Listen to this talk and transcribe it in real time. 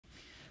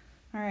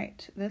All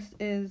right, this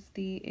is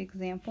the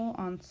example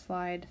on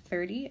slide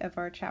 30 of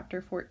our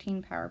chapter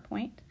 14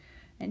 PowerPoint.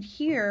 And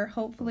here,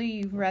 hopefully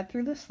you've read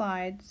through the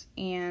slides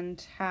and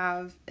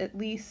have at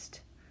least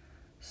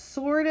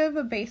sort of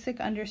a basic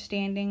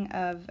understanding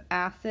of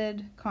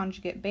acid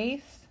conjugate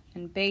base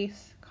and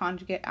base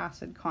conjugate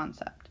acid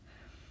concept.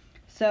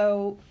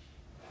 So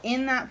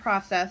in that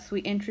process,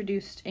 we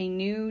introduced a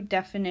new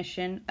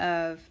definition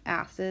of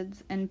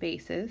acids and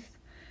bases.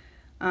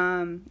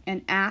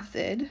 An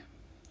acid,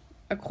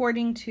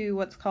 according to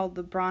what's called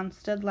the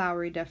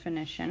Bronsted-Lowry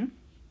definition,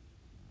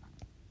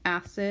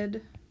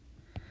 acid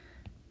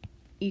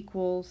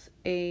equals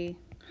a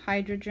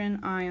hydrogen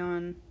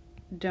ion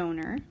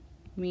donor,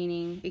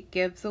 meaning it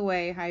gives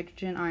away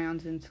hydrogen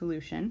ions in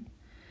solution,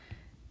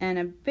 and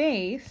a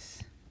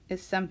base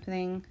is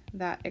something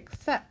that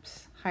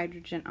accepts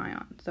hydrogen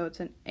ions, so it's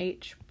an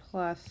H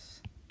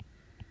plus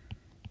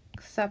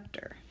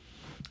acceptor.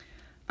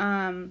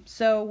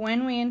 So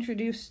when we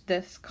introduced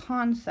this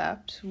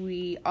concept,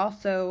 we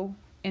also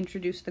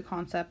introduced the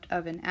concept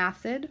of an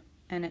acid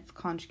and its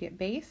conjugate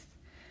base,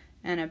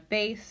 and a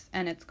base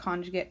and its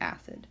conjugate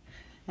acid.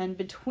 And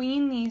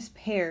between these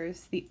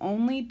pairs, the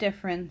only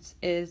difference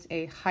is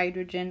a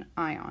hydrogen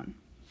ion.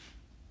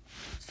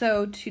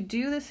 So to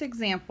do this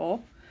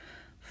example,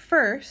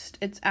 first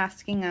it's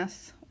asking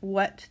us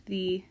what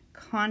the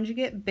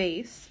conjugate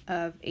base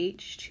of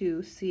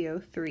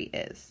H2CO3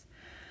 is.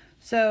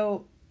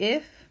 So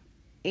if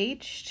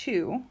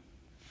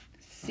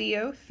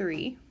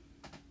H2CO3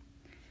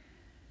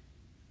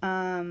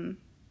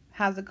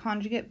 has a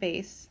conjugate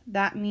base,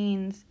 that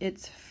means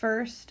it's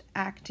first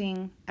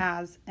acting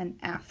as an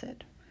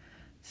acid.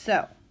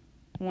 So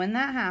when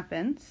that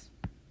happens,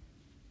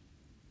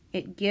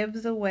 it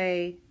gives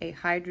away a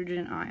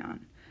hydrogen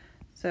ion.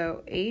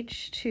 So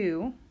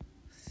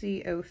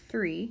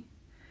H2CO3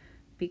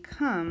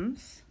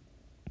 becomes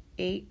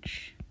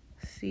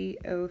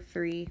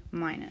HCO3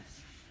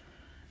 minus.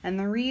 And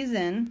the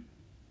reason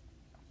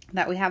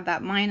that we have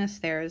that minus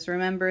there is,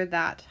 remember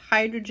that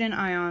hydrogen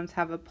ions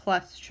have a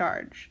plus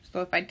charge.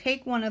 So if I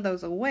take one of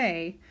those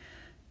away,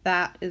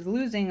 that is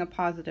losing a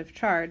positive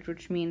charge,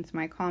 which means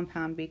my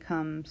compound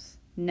becomes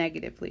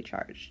negatively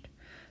charged.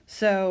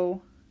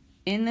 So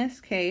in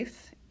this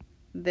case,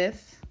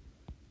 this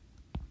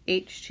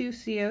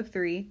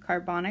H2CO3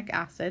 carbonic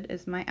acid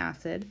is my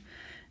acid,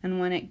 and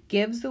when it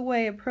gives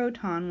away a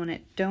proton, when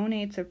it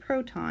donates a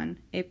proton,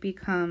 it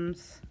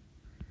becomes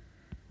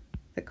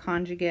the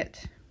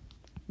conjugate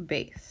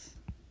base.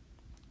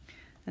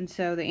 And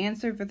so the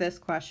answer for this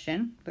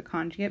question, the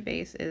conjugate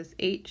base, is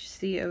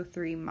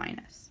HCO3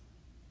 minus.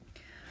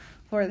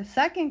 For the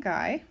second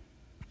guy,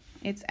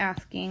 it's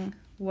asking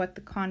what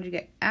the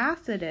conjugate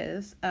acid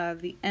is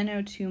of the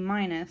NO2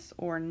 minus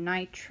or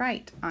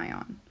nitrite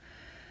ion.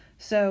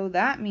 So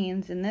that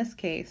means in this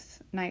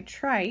case,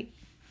 nitrite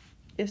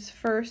is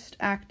first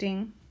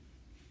acting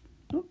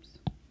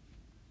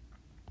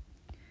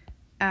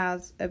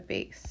as a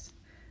base.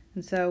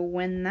 And so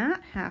when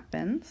that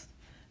happens,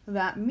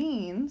 that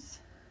means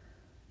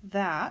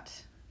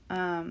that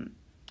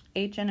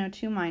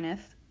HNO2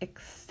 minus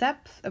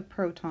accepts a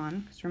proton,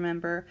 because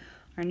remember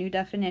our new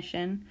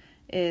definition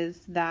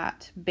is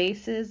that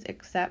bases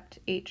accept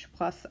H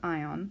plus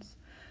ions.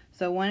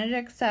 So when it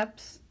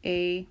accepts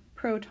a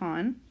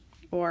proton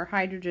or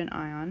hydrogen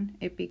ion,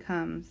 it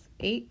becomes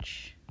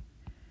HNO2.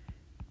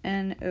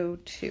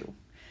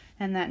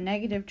 And that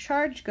negative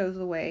charge goes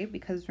away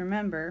because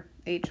remember,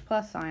 H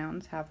plus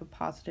ions have a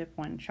positive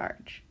 1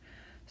 charge.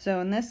 So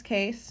in this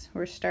case,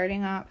 we're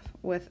starting off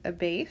with a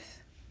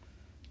base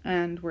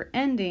and we're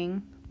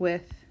ending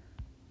with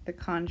the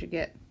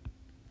conjugate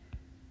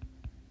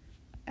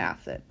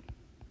acid.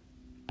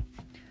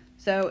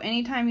 So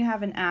anytime you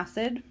have an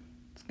acid,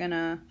 it's going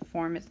to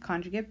form its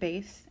conjugate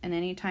base, and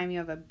anytime you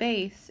have a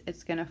base,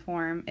 it's going to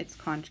form its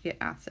conjugate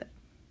acid.